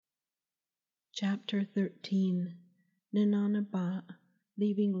Chapter 13 Naabaah,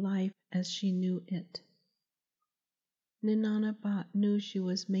 Leaving Life as She Knew It. Naabaah knew she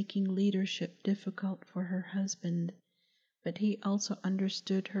was making leadership difficult for her husband, but he also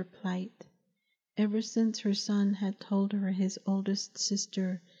understood her plight. Ever since her son had told her his oldest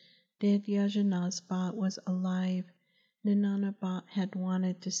sister, Dinétah Naabaah, was alive, Naabaah had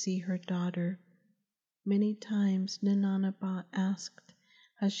wanted to see her daughter. Many times Naabaah asked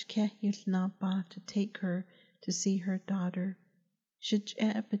Hashké Yił Naabaah to take her to see her daughter.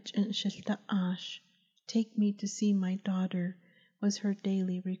 Take me to see my daughter, was her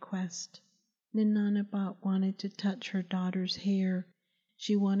daily request. Naabaah wanted to touch her daughter's hair.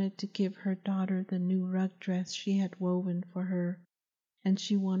 She wanted to give her daughter the new rug dress she had woven for her, and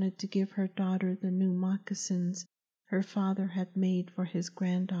she wanted to give her daughter the new moccasins her father had made for his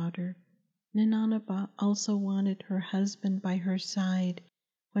granddaughter. Naabaah also wanted her husband by her side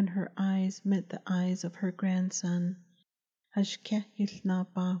when her eyes met the eyes of her grandson. Hashké Yił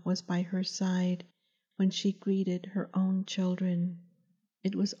Naabaah was by her side when she greeted her own children.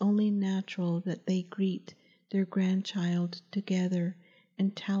 It was only natural that they greet their grandchild together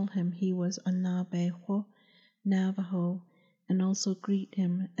and tell him he was a Naabeehó, Navajo, and also greet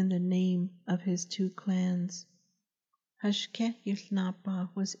him in the name of his two clans. Hashké Yił Naabaah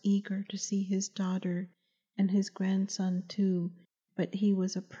was eager to see his daughter and his grandson too, but he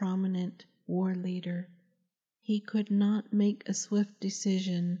was a prominent war leader. He could not make a swift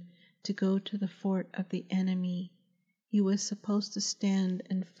decision to go to the fort of the enemy. He was supposed to stand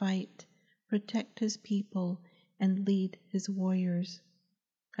and fight, protect his people, and lead his warriors.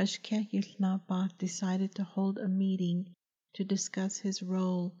 Hashké Yił Naabaah decided to hold a meeting to discuss his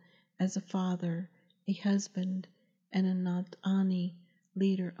role as a father, a husband, and a Naadani,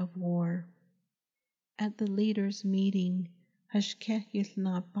 leader of war. At the leaders' meeting, Hashké Yił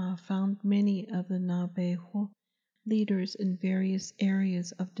Naabaah found many of the Naabeehó leaders in various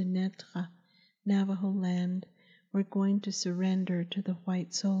areas of Dinétah, Navajo land, were going to surrender to the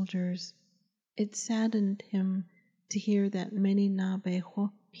white soldiers. It saddened him to hear that many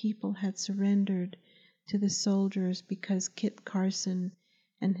Naabeehó people had surrendered to the soldiers because Kit Carson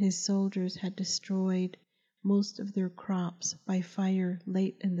and his soldiers had destroyed most of their crops by fire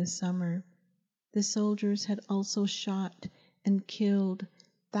late in the summer. The soldiers had also shot and killed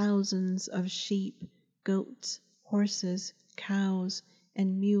thousands of sheep, goats, horses, cows,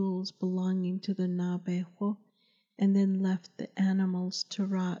 and mules belonging to the Naabeehó, and then left the animals to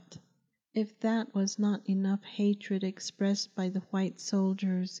rot. If that was not enough hatred expressed by the white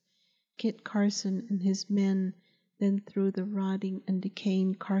soldiers, Kit Carson and his men then threw the rotting and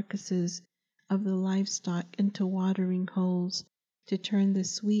decaying carcasses of the livestock into watering holes to turn the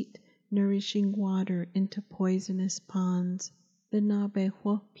sweet, nourishing water into poisonous ponds. The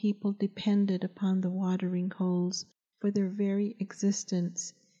Naabeehó people depended upon the watering holes for their very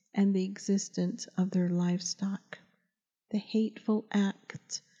existence and the existence of their livestock. The hateful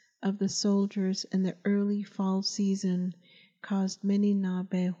acts of the soldiers in the early fall season caused many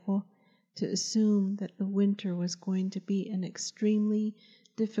Naabeehó to assume that the winter was going to be an extremely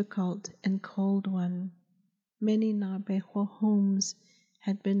difficult and cold one. Many Naabeehó homes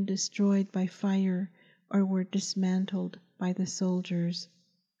had been destroyed by fire or were dismantled by the soldiers.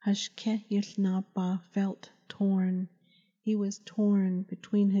 Hashké Yił Naabaah felt torn. He was torn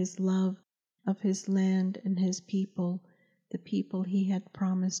between his love of his land and his people, the people he had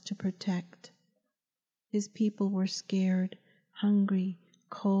promised to protect. His people were scared, hungry,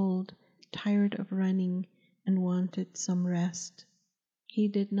 cold, tired of running, and wanted some rest. He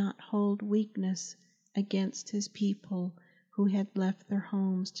did not hold weakness against his people who had left their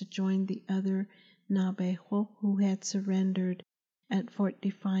homes to join the other Naabeehó who had surrendered at Fort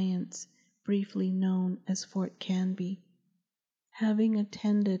Defiance, briefly known as Fort Canby. Having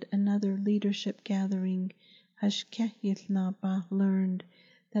attended another leadership gathering, Hashké Yił Naabaah learned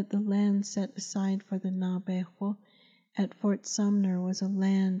that the land set aside for the Naabeehó at Fort Sumner was a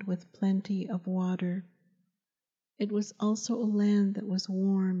land with plenty of water. It was also a land that was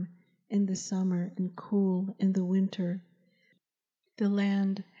warm in the summer and cool in the winter. The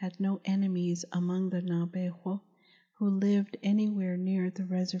land had no enemies among the Naabeehó who lived anywhere near the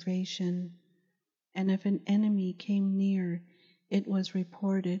reservation, and if an enemy came near, it was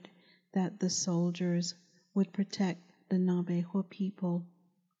reported that the soldiers would protect the Naabeehó people.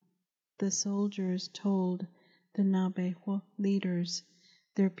 The soldiers told the Naabeehó leaders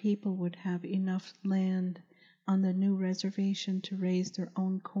their people would have enough land on the new reservation to raise their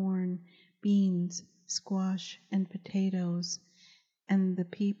own corn, beans, squash, and potatoes, and the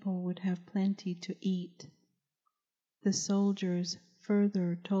people would have plenty to eat. The soldiers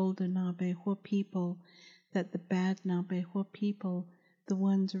further told the Naabeehó people that the bad Naabeehó people, the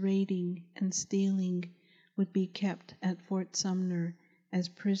ones raiding and stealing, would be kept at Fort Sumner as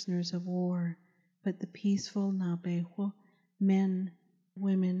prisoners of war, but the peaceful Naabeehó men,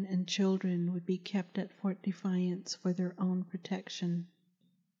 women, and children would be kept at Fort Defiance for their own protection.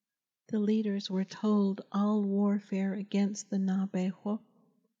 The leaders were told all warfare against the Naabeehó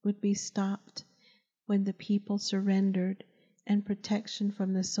would be stopped when the people surrendered, and protection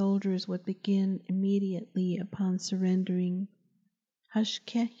from the soldiers would begin immediately upon surrendering.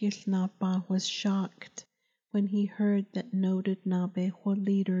 Hashké Yił Naabaah was shocked when he heard that noted Naabeehó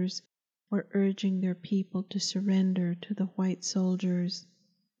leaders were urging their people to surrender to the white soldiers.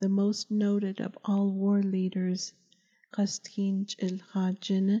 The most noted of all war leaders, Hashké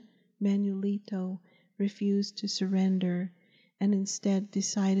Yił Manuelito, refused to surrender and instead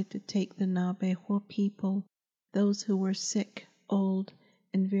decided to take the Naabeehó people, those who were sick, old,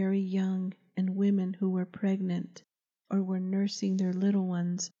 and very young, and women who were pregnant or were nursing their little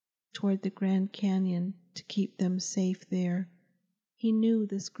ones, toward the Grand Canyon to keep them safe there. He knew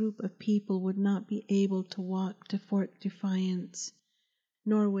this group of people would not be able to walk to Fort Defiance,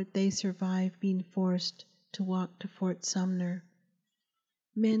 nor would they survive being forced to walk to Fort Sumner.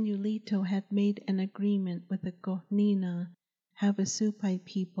 Manuelito had made an agreement with the Gohnina, Havasupai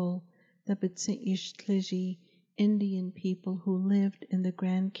people, the Bitsitishtliji Indian people who lived in the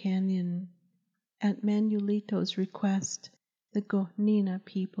Grand Canyon. At Manuelito's request, the Gohnina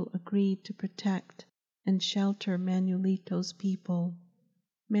people agreed to protect and shelter Manuelito's people.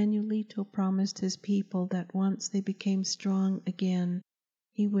 Manuelito promised his people that once they became strong again,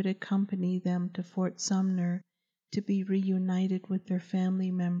 he would accompany them to Fort Sumner to be reunited with their family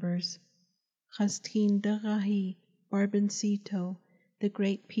members. Hweeldi Barboncito, the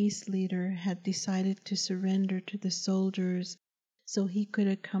great peace leader, had decided to surrender to the soldiers so he could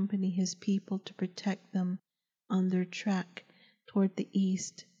accompany his people to protect them on their trek toward the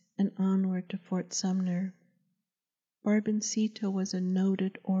east and onward to Fort Sumner. Barboncito was a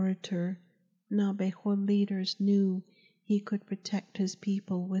noted orator. Naabeehó leaders knew he could protect his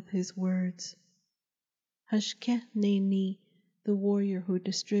people with his words. Hashké Yił, the warrior who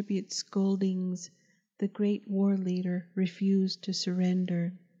distributes scoldings, the great war leader, refused to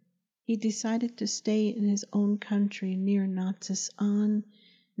surrender. He decided to stay in his own country near Natsis on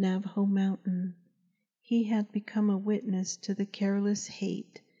Navajo Mountain. He had become a witness to the careless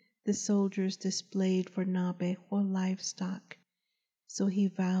hate the soldiers displayed for Naabeehó livestock, so he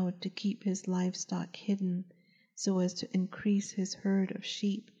vowed to keep his livestock hidden so as to increase his herd of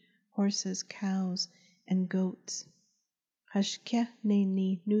sheep, horses, cows, and goats. Hashké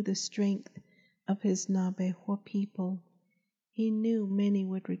Yił knew the strength of his Naabeehó people. He knew many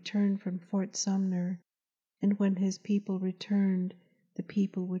would return from Fort Sumner, and when his people returned, the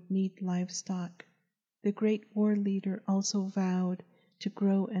people would need livestock. The great war leader also vowed to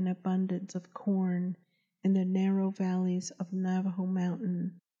grow an abundance of corn in the narrow valleys of Navajo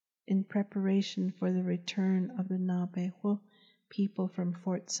Mountain in preparation for the return of the Naabeehó people from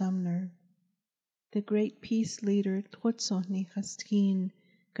Fort Sumner. The great peace leader Twotsoni Hastkin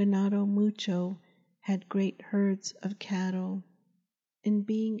Ganado Mucho had great herds of cattle. In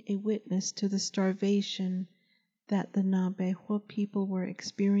being a witness to the starvation that the Naabeehó people were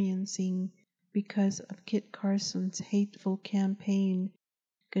experiencing because of Kit Carson's hateful campaign,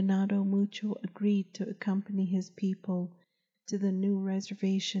 Ganado Mucho agreed to accompany his people to the new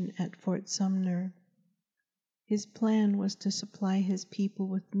reservation at Fort Sumner. His plan was to supply his people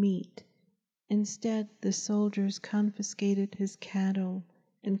with meat. Instead, the soldiers confiscated his cattle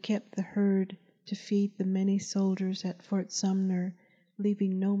and kept the herd to feed the many soldiers at Fort Sumner,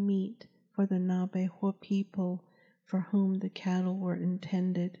 leaving no meat for the Naabeehó people for whom the cattle were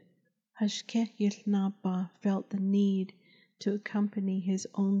intended. Hashké Yił Naabaah felt the need to accompany his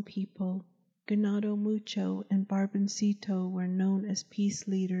own people. Ganado Mucho and Barboncito were known as peace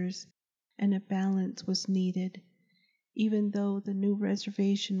leaders, and a balance was needed. Even though the new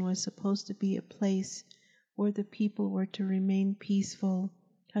reservation was supposed to be a place where the people were to remain peaceful,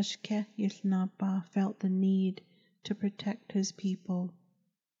 Hashké Yił Naabaah felt the need to protect his people.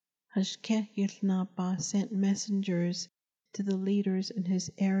 Hashké Yił Naabaah sent messengers to the leaders in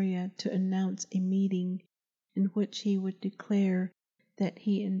his area to announce a meeting in which he would declare that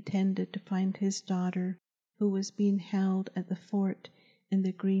he intended to find his daughter, who was being held at the fort in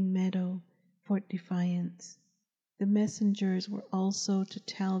the Green Meadow, Fort Defiance. The messengers were also to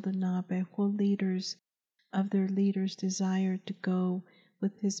tell the Naabeehó leaders of their leader's desire to go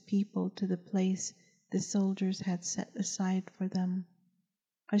with his people to the place the soldiers had set aside for them.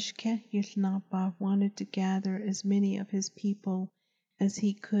 Hashké Yił Naabaah wanted to gather as many of his people as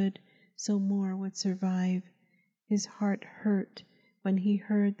he could, so more would survive. His heart hurt when he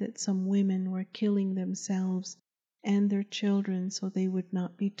heard that some women were killing themselves and their children so they would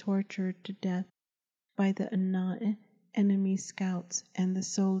not be tortured to death by the enemy scouts and the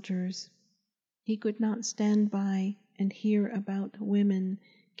soldiers. He could not stand by and hear about women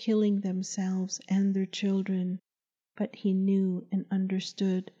killing themselves and their children, but he knew and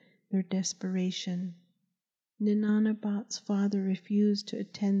understood their desperation. Naabaah's father refused to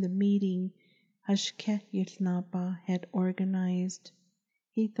attend the meeting Hashké Yił Naabaah had organized.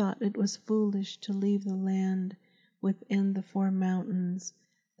 He thought it was foolish to leave the land within the 4 mountains,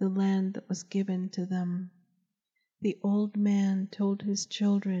 the land that was given to them. The old man told his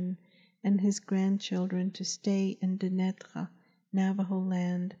children and his grandchildren to stay in Dinétah, Navajo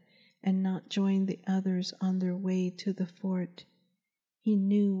land, and not join the others on their way to the fort. He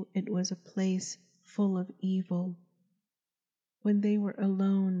knew it was a place full of evil. When they were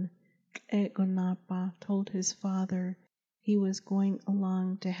alone, Hweeldi Naabaah told his father he was going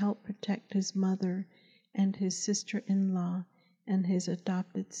along to help protect his mother and his sister-in-law and his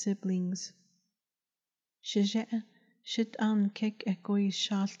adopted siblings. Shit an kek ekoi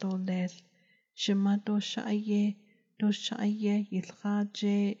shalto lel, shemato sha'ye do sha'ye yilcha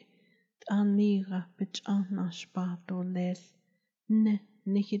je t'aniga bich an nashpato lel, ne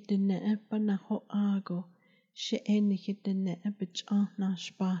nihidene panaho ago, she'e nihidene bich an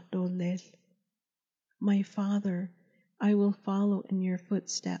nashpato lel. My father, I will follow in your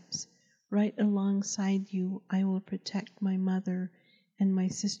footsteps. Right alongside you I will protect my mother and my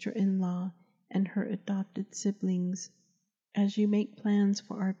sister-in-law and her adopted siblings. As you make plans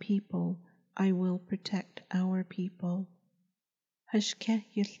for our people, I will protect our people. Hashké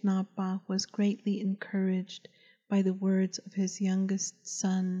Yił Naabaah was greatly encouraged by the words of his youngest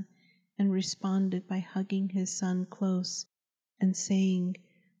son and responded by hugging his son close and saying,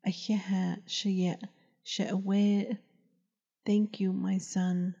 Ahyeha sheye she'awéé. Thank you, my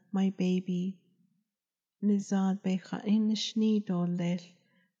son, my baby. Nizad becha in shnido lel,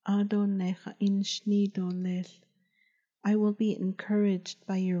 ado necha in shnido lel. I will be encouraged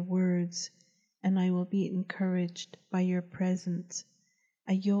by your words, and I will be encouraged by your presence.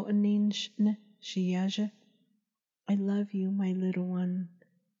 Ayo anin shne shiyaja. I love you, my little one.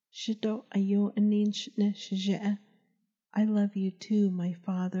 Shido ayo anin shne shija'a. I love you too, my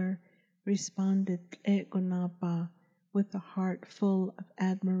father, responded Hweeldi Naabaah with a heart full of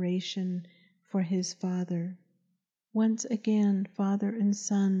admiration for his father. Once again, father and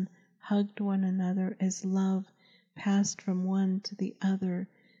son hugged one another as love passed from one to the other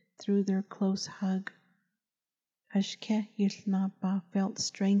through their close hug. Hashké Yił Naabaah felt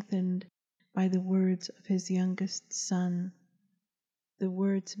strengthened by the words of his youngest son. The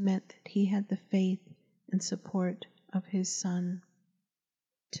words meant that he had the faith and support of his son.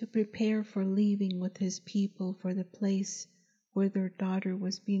 To prepare for leaving with his people for the place where their daughter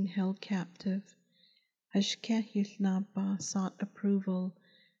was being held captive, Hashké Yił Naabaah sought approval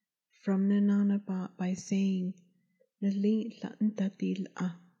from Naabaah by saying,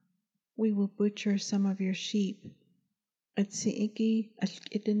 we will butcher some of your sheep. The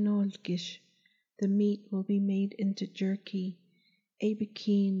meat will be made into jerky.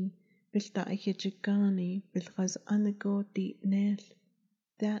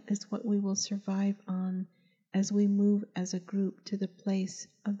 That is what we will survive on as we move as a group to the place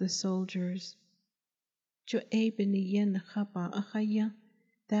of the soldiers.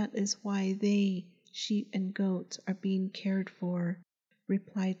 That is why they, sheep and goats, are being cared for,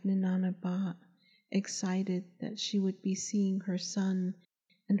 replied Naabaah, excited that she would be seeing her son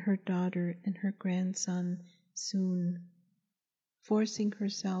and her daughter and her grandson soon. Forcing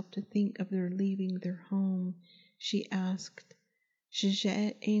herself to think of their leaving their home, she asked,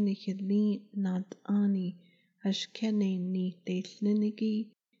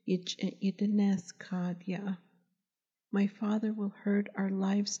 my father will herd our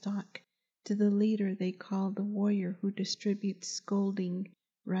livestock to the leader they call the warrior who distributes scolding,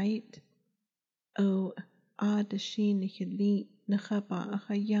 right? Oh,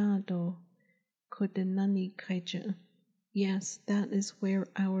 yes, that is where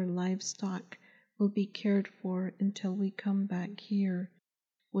our livestock will be cared for until we come back here,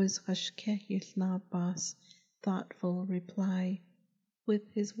 was Hashké Yił Naabaah's thoughtful reply.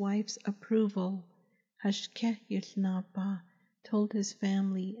 With his wife's approval, Hashké Yił Naabaah told his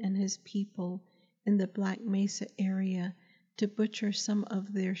family and his people in the Black Mesa area to butcher some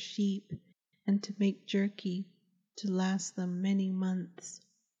of their sheep and to make jerky to last them many months.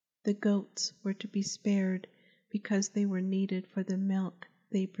 The goats were to be spared because they were needed for the milk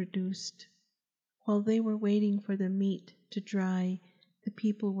they produced. While they were waiting for the meat to dry, The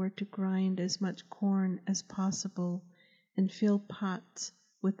people were to grind as much corn as possible and fill pots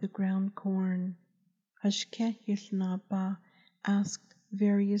with the ground corn. Hashké Yił Naabaah asked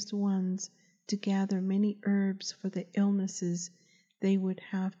various ones to gather many herbs for the illnesses they would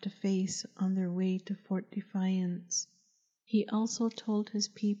have to face on their way to Fort Defiance. He also told his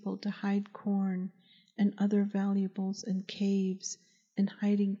people to hide corn and other valuables in caves and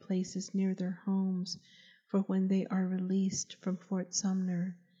hiding places near their homes for when they are released from Fort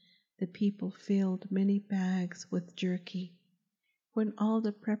Sumner. The people filled many bags with jerky. When all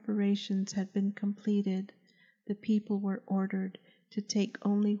the preparations had been completed, the people were ordered to take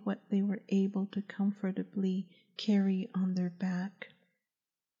only what they were able to comfortably carry on their back.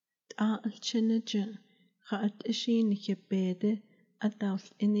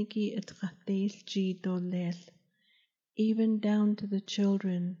 Even down to the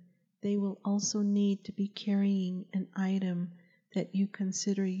children, they will also need to be carrying an item that you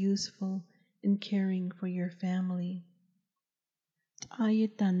consider useful in caring for your family.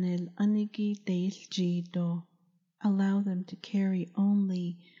 Allow them to carry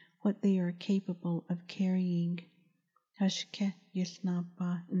only what they are capable of carrying. Hashké Yił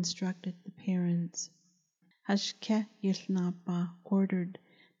Naabaah instructed the parents. Hashké Yił Naabaah ordered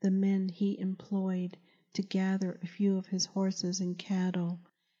the men he employed to gather a few of his horses and cattle,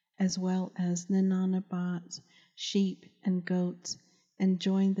 as well as Naabaah's sheep and goats, and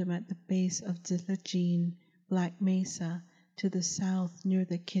join them at the base of Zilagene, Black Mesa, to the south near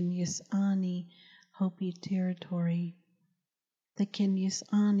the Kinship Hopi territory. The Kinship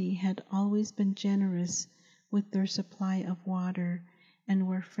had always been generous with their supply of water and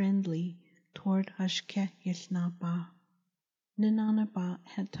were friendly toward Hashké Yił Naabaah. Naabaah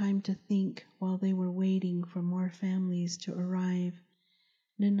had time to think while they were waiting for more families to arrive.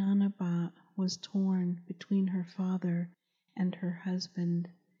 Naabaah was torn between her father and her husband.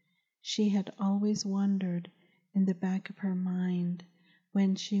 She had always wondered in the back of her mind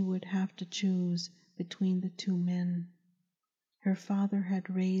when she would have to choose between the two men. Her father had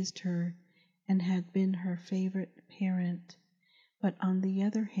raised her and had been her favorite parent, but on the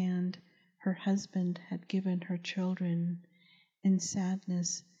other hand, her husband had given her children. In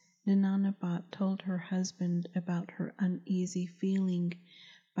sadness, Naabaah told her husband about her uneasy feeling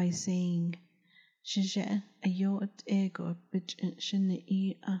by saying,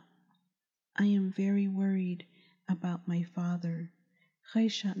 I am very worried about my father.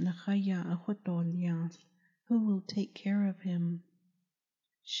 Who will take care of him?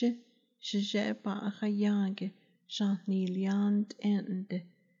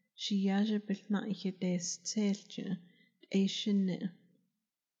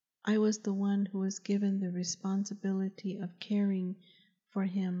 I was the one who was given the responsibility of caring for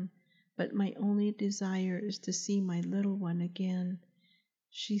him, but my only desire is to see my little one again.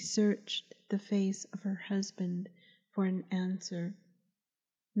 She searched the face of her husband for an answer.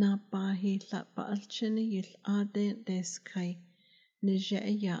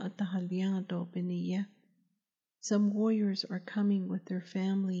 Some warriors are coming with their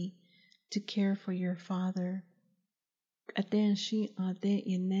family to care for your father.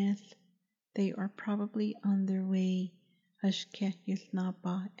 They are probably on their way, Hashké Yił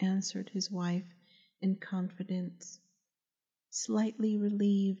Naabaah answered his wife in confidence. Slightly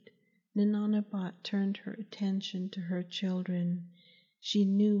relieved, Naabaah turned her attention to her children. She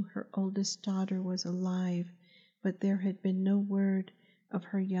knew her oldest daughter was alive, but there had been no word of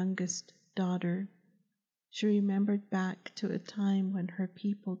her youngest daughter. She remembered back to a time when her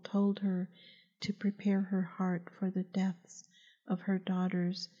people told her to prepare her heart for the deaths of her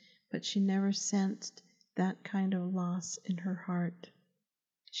daughters, but she never sensed that kind of loss in her heart.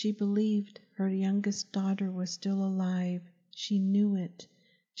 She believed her youngest daughter was still alive. She knew it,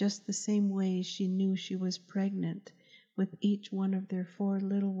 just the same way she knew she was pregnant with each one of their 4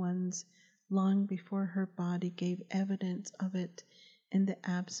 little ones long before her body gave evidence of it in the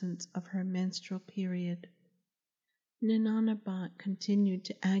absence of her menstrual period. Naabaah continued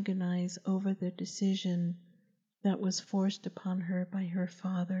to agonize over the decision that was forced upon her by her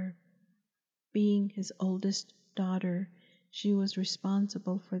father. Being his oldest daughter, she was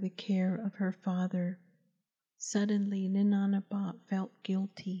responsible for the care of her father. Suddenly, Naabaah felt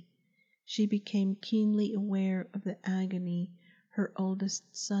guilty. She became keenly aware of the agony her oldest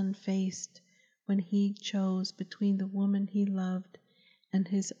son faced when he chose between the woman he loved and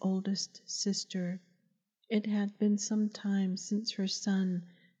his oldest sister. It had been some time since her son,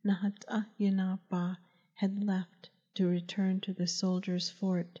 Naabeehó Naabaah, had left to return to the soldiers'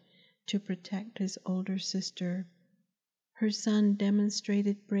 fort to protect his older sister. Her son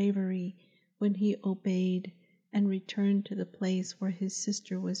demonstrated bravery when he obeyed and returned to the place where his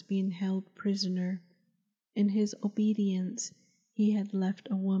sister was being held prisoner. In his obedience, he had left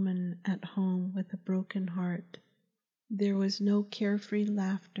a woman at home with a broken heart. There was no carefree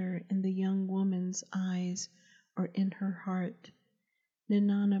laughter in the young woman's eyes or in her heart.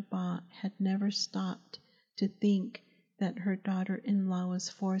 Naabeehó had never stopped to think that her daughter-in-law was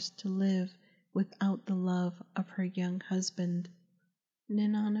forced to live without the love of her young husband.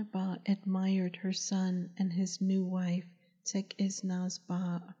 Naabeehó admired her son and his new wife,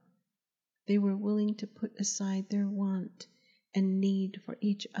 Naabeehó. They were willing to put aside their want and need for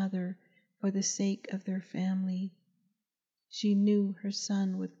each other for the sake of their family. She knew her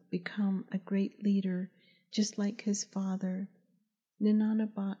son would become a great leader, just like his father.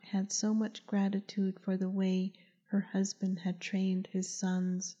 Naabeehó had so much gratitude for the way her husband had trained his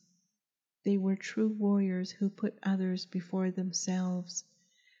sons. They were true warriors who put others before themselves.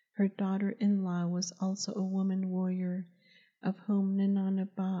 Her daughter-in-law was also a woman warrior, of whom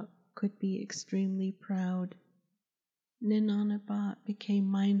Naabeehó could be extremely proud. Naabeehó became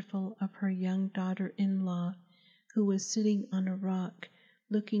mindful of her young daughter-in-law, who was sitting on a rock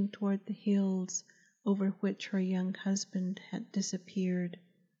looking toward the hills over which her young husband had disappeared.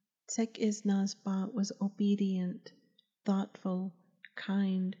 Naabeehó was obedient, thoughtful,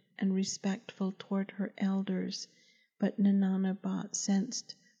 kind, and respectful toward her elders, but Naabeehó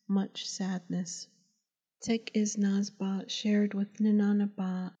sensed much sadness. Naabeehó shared with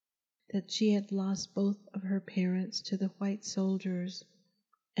Naabeehó that she had lost both of her parents to the white soldiers,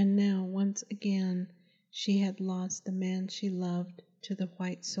 and now once again she had lost the man she loved to the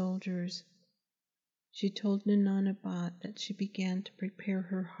white soldiers. She told Naabeehó that she began to prepare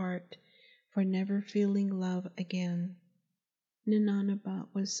her heart for never feeling love again. Naabeehó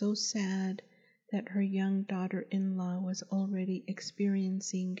was so sad that her young daughter-in-law was already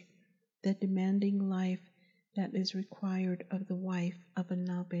experiencing the demanding life that is required of the wife of a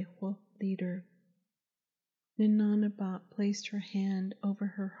Naabeehó leader. Naabeehó placed her hand over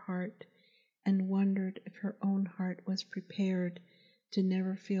her heart and wondered if her own heart was prepared to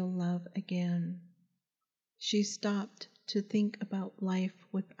never feel love again. She stopped to think about life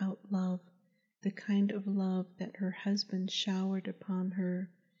without love, the kind of love that her husband showered upon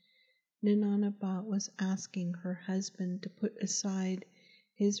her. Naabeehó was asking her husband to put aside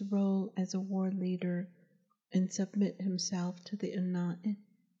his role as a war leader and submit himself to the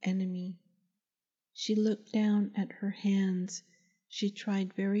enemy. She looked down at her hands. She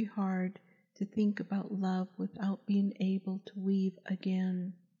tried very hard to think about love without being able to weave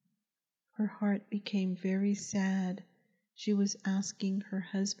again. Her heart became very sad. She was asking her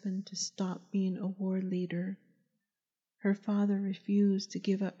husband to stop being a war leader. Her father refused to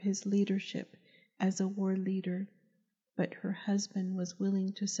give up his leadership as a war leader, but her husband was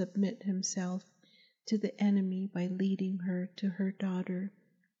willing to submit himself to the enemy by leading her to her daughter,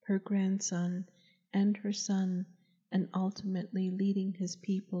 her grandson, and her son, and ultimately leading his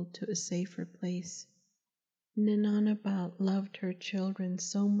people to a safer place. Naabeehó loved her children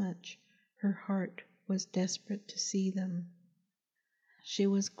so much, her heart was desperate to see them. She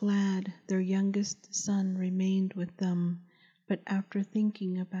was glad their youngest son remained with them, but after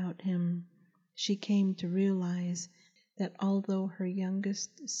thinking about him, she came to realize that although her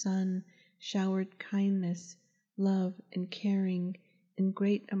youngest son showered kindness, love, and caring in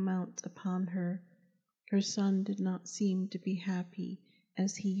great amounts upon her, her son did not seem to be happy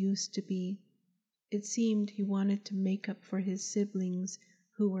as he used to be. It seemed he wanted to make up for his siblings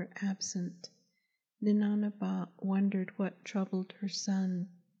who were absent. Naabeehó wondered what troubled her son.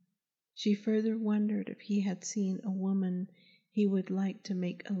 She further wondered if he had seen a woman he would like to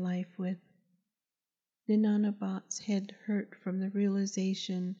make a life with. Naabeehó's head hurt from the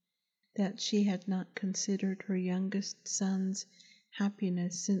realization that she had not considered her youngest son's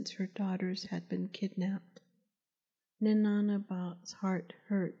happiness since her daughters had been kidnapped. Naabeehó's heart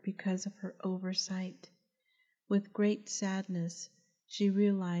hurt because of her oversight. With great sadness, she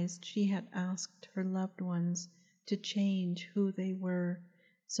realized she had asked her loved ones to change who they were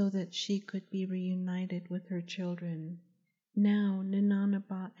so that she could be reunited with her children. Now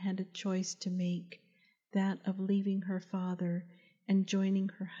Naabeehó had a choice to make, that of leaving her father and joining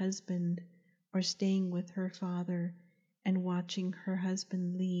her husband, or staying with her father and watching her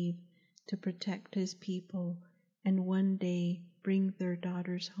husband leave to protect his people and one day bring their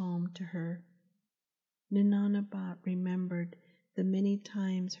daughters home to her. Naabeehó remembered the many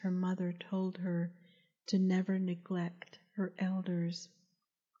times her mother told her to never neglect her elders.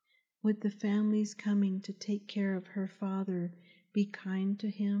 Would the families coming to take care of her father be kind to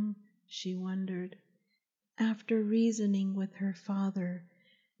him? She wondered. After reasoning with her father,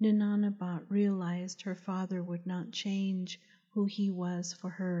 Naabaah realized her father would not change who he was for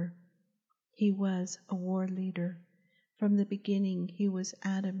her. He was a war leader. From the beginning, he was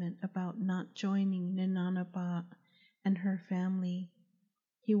adamant about not joining Naabaah and her family.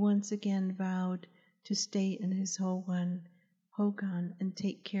 He once again vowed to stay in his hogan, and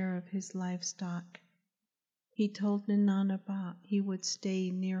take care of his livestock. He told Naabaah he would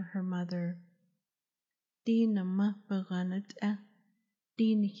stay near her mother. Dina mahbaganat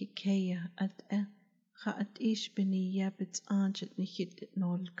Dina hikeya at Gaat ish bini yabits anjet nihit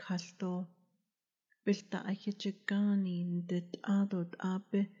nol kalto. Bilta achitjagani dit adot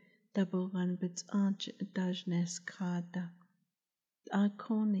abe dabogan bits anjet dajnes kada.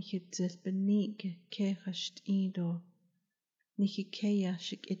 Akon nihit zil benike kehast ido. Nihikeya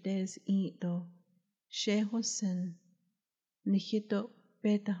shik ides ido. Shehosen nihito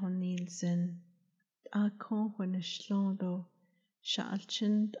betahonilsen. Akon hunislondo.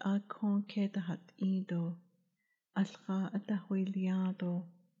 Shaalchind akon kedahat ido. Alcha at Hweeldi.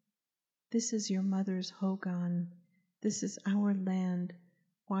 This is your mother's hogan. This is our land.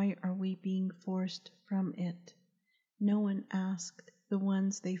 Why are we being forced from it? No one asked the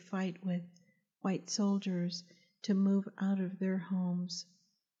ones they fight with, white soldiers, to move out of their homes.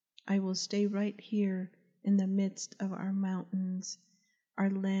 I will stay right here in the midst of our mountains. Our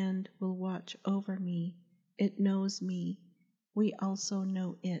land will watch over me. It knows me. We also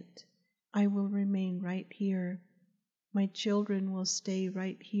know it. I will remain right here. My children will stay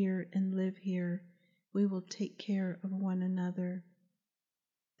right here and live here. We will take care of one another.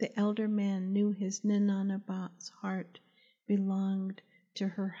 The elder man knew his Naabaah's heart belonged to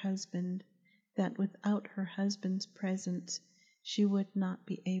her husband, that without her husband's presence she would not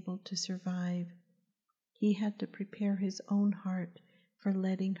be able to survive. He had to prepare his own heart for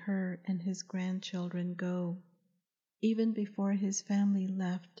letting her and his grandchildren go. Even before his family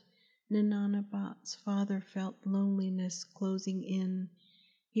left, Naabaah's father felt loneliness closing in.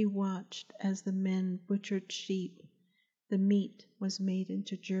 He watched as the men butchered sheep. The meat was made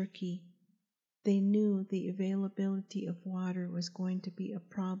into jerky. They knew the availability of water was going to be a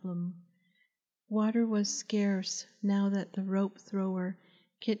problem. Water was scarce now that the rope thrower,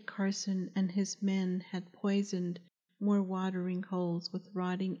 Kit Carson, and his men had poisoned more watering holes with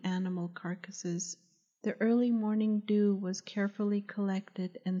rotting animal carcasses. The early morning dew was carefully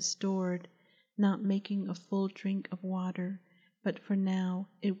collected and stored, not making a full drink of water, but for now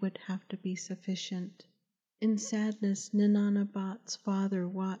it would have to be sufficient. In sadness, Naabaah's father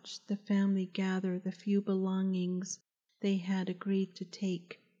watched the family gather the few belongings they had agreed to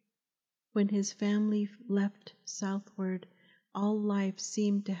take. When his family left southward, all life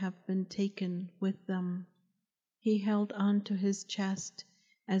seemed to have been taken with them. He held on to his chest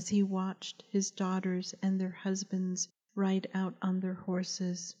as he watched his daughters and their husbands ride out on their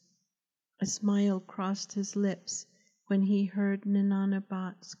horses. A smile crossed his lips when he heard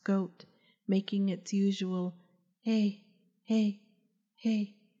Naabaah's goat making its usual hey, hey,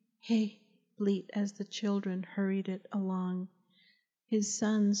 hey, hey bleat as the children hurried it along. His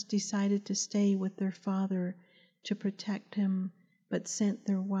sons decided to stay with their father to protect him, but sent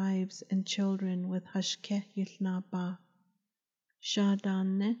their wives and children with Hashké Yił Naabaah.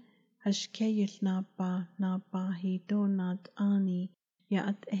 Shadanne Hashké Yił Naabaah Naabeehó donat ani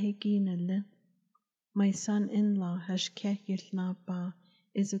yaat eheginele. My son-in-law Hashké Yił Naabaah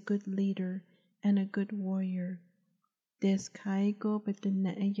is a good leader and a good warrior. Des kaigo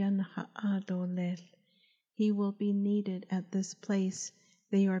bedeneya nahaado lel. He will be needed at this place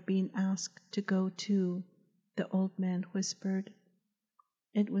they are being asked to go to, the old man whispered.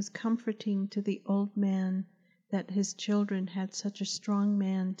 It was comforting to the old man that his children had such a strong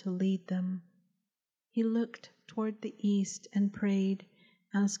man to lead them. He looked toward the east and prayed,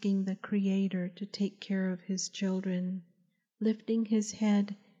 asking the Creator to take care of his children. Lifting his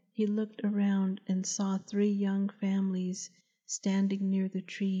head, he looked around and saw 3 young families standing near the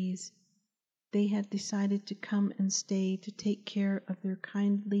trees. They had decided to come and stay to take care of their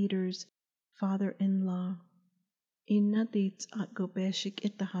kind leader's father-in-law. Inadits agobeshik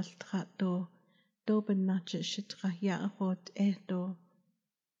itahaltrato, dobenachishitраhyahot ehdo.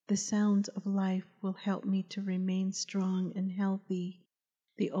 The sounds of life will help me to remain strong and healthy,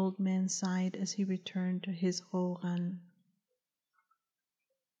 the old man sighed as he returned to his hogan.